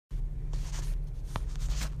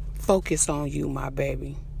focus on you, my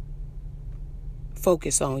baby.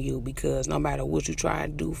 Focus on you, because no matter what you try to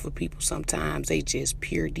do for people, sometimes they just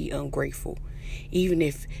purely ungrateful, even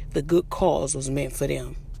if the good cause was meant for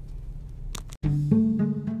them.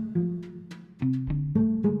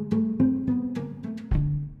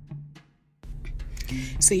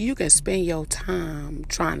 See, you can spend your time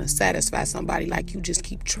trying to satisfy somebody, like you just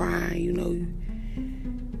keep trying,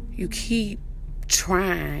 you keep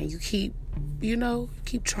trying, you keep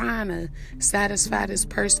trying to satisfy this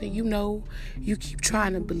person, you keep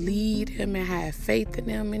trying to believe them and have faith in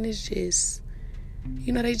them, and it's just,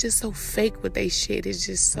 they just so fake with they shit. It's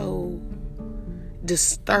just so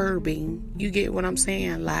disturbing. You get what I'm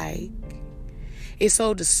saying? Like, it's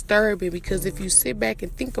so disturbing, because if you sit back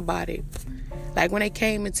and think about it, like when they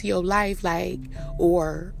came into your life,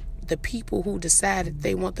 or the people who decided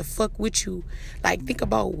they want to fuck with you, think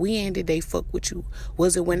about, when did they fuck with you?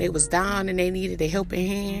 Was it when they was down and they needed a helping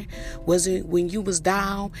hand? Was it when you was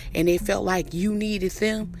down and they felt like you needed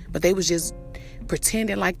them, but they was just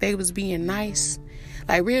pretending like they was being nice?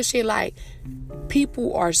 Like, real shit,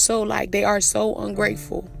 people are so, they are so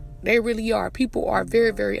ungrateful. They really are. People are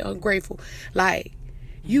very, very ungrateful.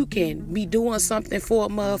 You can be doing something for a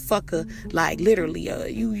motherfucker, literally,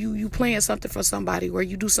 you playing something for somebody, or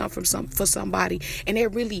you do something for somebody, and they're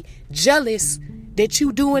really jealous that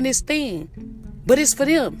you doing this thing, but it's for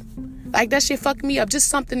them. That shit fucked me up. Just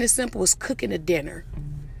something as simple as cooking a dinner.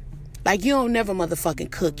 You don't never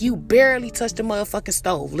motherfucking cook. You barely touch the motherfucking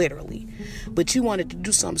stove, literally. But you wanted to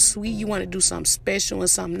do something sweet. You want to do something special and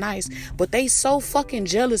something nice. But they so fucking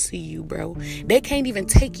jealous of you, bro. They can't even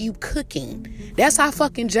take you cooking. That's how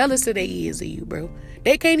fucking jealous they is of you, bro.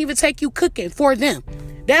 They can't even take you cooking for them.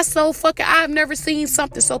 That's so fucking... I've never seen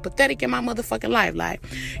something so pathetic in my motherfucking life.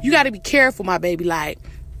 You got to be careful, my baby.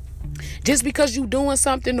 Just because you doing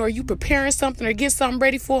something, or you preparing something, or get something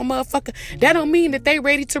ready for a motherfucker, that don't mean that they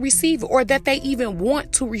ready to receive it, or that they even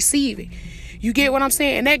want to receive it. You get what I'm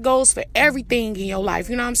saying? And that goes for everything in your life.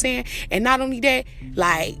 You know what I'm saying? And not only that,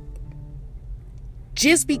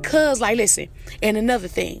 just because, listen, and another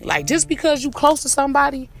thing, just because you close to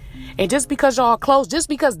somebody, and just because y'all close, just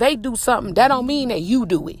because they do something, that don't mean that you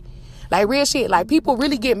do it. Real shit. People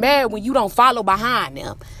really get mad when you don't follow behind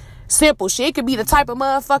them. Simple shit. It could be the type of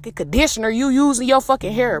motherfucking conditioner you use in your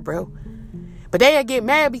fucking hair, bro. But they'll get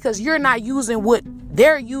mad because you're not using what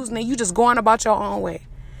they're using, and you just going about your own way.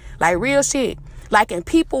 Real shit. And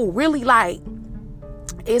people really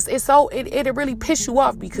it really piss you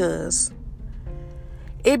off, because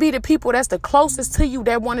it be the people that's the closest to you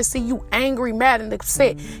that want to see you angry, mad, and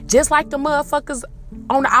upset, just like the motherfuckers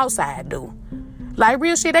on the outside do.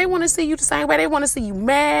 Real shit, they want to see you the same way. They want to see you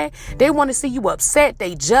mad. They want to see you upset.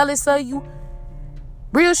 They jealous of you.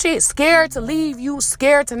 Real shit, scared to leave you,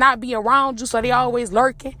 scared to not be around you, so they always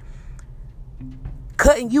lurking,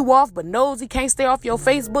 cutting you off, but nosy, can't stay off your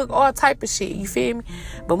Facebook, all type of shit, you feel me?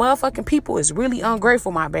 But motherfucking people is really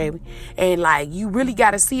ungrateful, my baby. And you really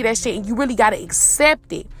got to see that shit, and you really got to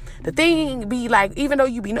accept it. The thing be even though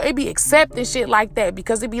it be accepting shit like that,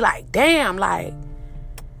 because it be damn,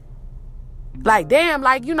 damn,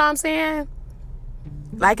 you know what I'm saying?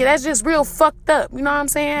 That's just real fucked up, you know what I'm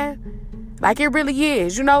saying? It really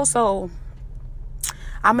is, so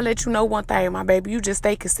I'm gonna let you know one thing, my baby. You just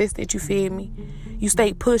stay consistent, you feel me? You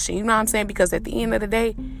stay pushing, you know what I'm saying? Because at the end of the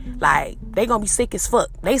day, they gonna be sick as fuck.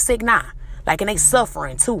 They sick now. And they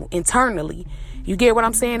suffering too, internally. You get what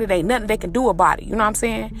I'm saying? There ain't nothing they can do about it, you know what I'm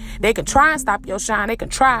saying? They can try and stop your shine, they can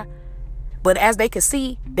try. But as they can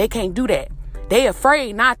see, they can't do that. They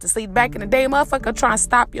afraid not to see. Back in the day, motherfucker try and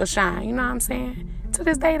stop your shine. You know what I'm saying? To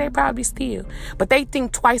this day, they probably still. But they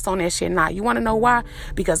think twice on that shit now. You want to know why?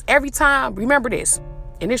 Because every time, remember this,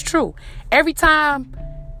 and it's true, every time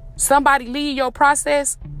somebody leave your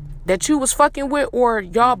process that you was fucking with, or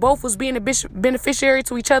y'all both was being a beneficiary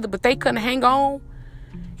to each other, but they couldn't hang on,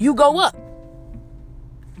 you go up.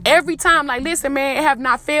 Every time, listen, man, it have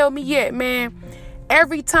not failed me yet, man.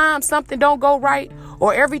 Every time something don't go right,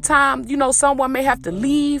 or every time, someone may have to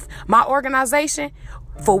leave my organization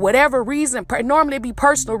for whatever reason, normally it be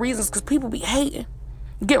personal reasons, because people be hating.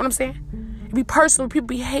 You get what I'm saying? It be personal, people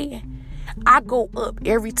be hating. I go up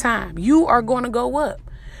every time. You are going to go up.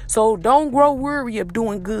 So don't grow weary of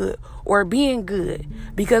doing good or being good,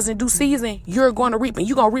 because in due season, you're going to reap, and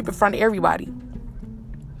you're going to reap in front of everybody.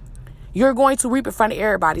 You're going to reap in front of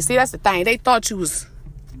everybody. See, that's the thing. They thought you was,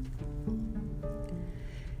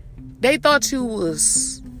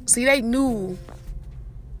 see, they knew.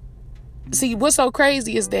 See, what's so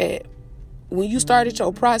crazy is that when you started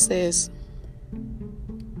your process,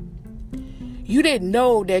 you didn't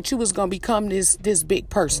know that you was going to become this big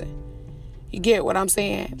person. You get what I'm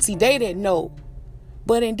saying? See, they didn't know.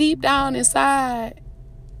 But in deep down inside,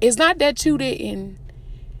 it's not that you didn't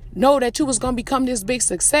know that you was going to become this big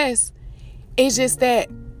success. It's just that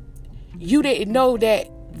you didn't know that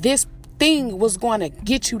this thing was going to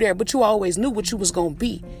get you there, but you always knew what you was going to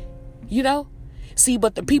be. You know? See,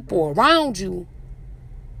 but the people around you,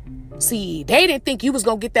 see, they didn't think you was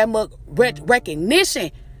going to get that much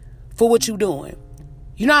recognition for what you doing.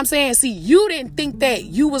 You know what I'm saying? See, you didn't think that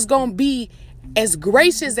you was going to be as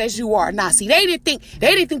gracious as you are now. See, they didn't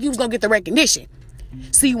think you was going to get the recognition.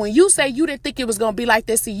 See, when you say you didn't think it was going to be like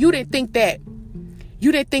this, see, you didn't think that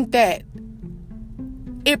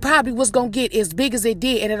it probably was going to get as big as it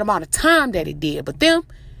did in an amount of time that it did. But them,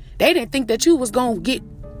 they didn't think that you was going to get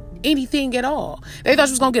anything at all. They thought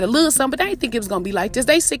you was going to get a little something, but they didn't think it was going to be like this.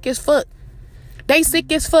 They sick as fuck. They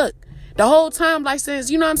sick as fuck. The whole time, like,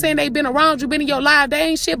 since, you know what I'm saying, they been around you, been in your life, they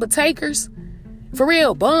ain't shit but takers. For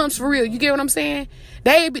real, bums for real. You get what I'm saying?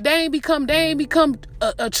 They ain't become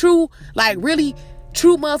a true, like, really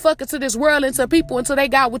true motherfucker to this world and to people until they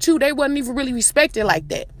got with you. They wasn't even really respected like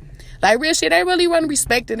that. Like, real shit, they really wasn't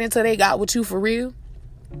respected until they got with you for real.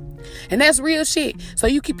 And that's real shit. So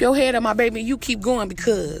you keep your head up, my baby, and you keep going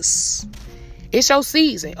because it's your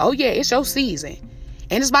season. Oh, yeah, it's your season.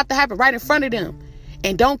 And it's about to happen right in front of them.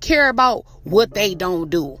 And don't care about what they don't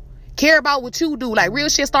do. Care about what you do. Like, real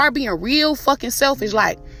shit, start being real fucking selfish.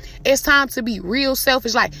 Like, it's time to be real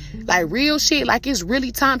selfish. Like real shit. Like, it's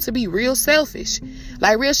really time to be real selfish.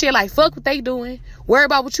 Like, real shit. Like, fuck what they doing. Worry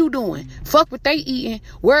about what you doing. Fuck what they eating.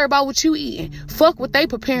 Worry about what you eating. Fuck what they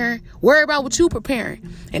preparing. Worry about what you preparing.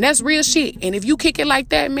 And that's real shit. And if you kick it like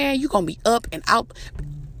that, man, you gonna be up and out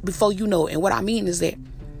before you know it. And what I mean is that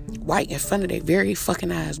right in front of their very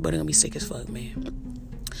fucking eyes, but they're gonna be sick as fuck, man.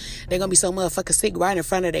 They're gonna be so motherfucking sick right in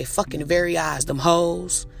front of their fucking very eyes. Them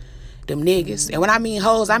hoes, them niggas. And when I mean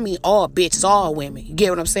hoes, I mean all bitches, all women. You get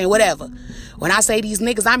what I'm saying? Whatever. When I say these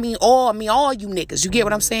niggas, I mean all you niggas. You get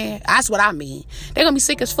what I'm saying? That's what I mean. They're gonna be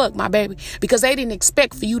sick as fuck, my baby. Because they didn't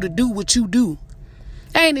expect for you to do what you do.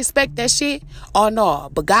 They ain't expect that shit. Oh no.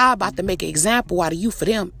 But God about to make an example out of you for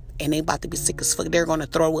them. And they about to be sick as fuck. They're gonna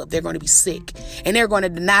throw up. They're gonna be sick. And they're gonna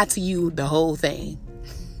deny to you the whole thing.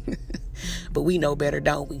 But we know better,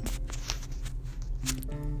 don't we?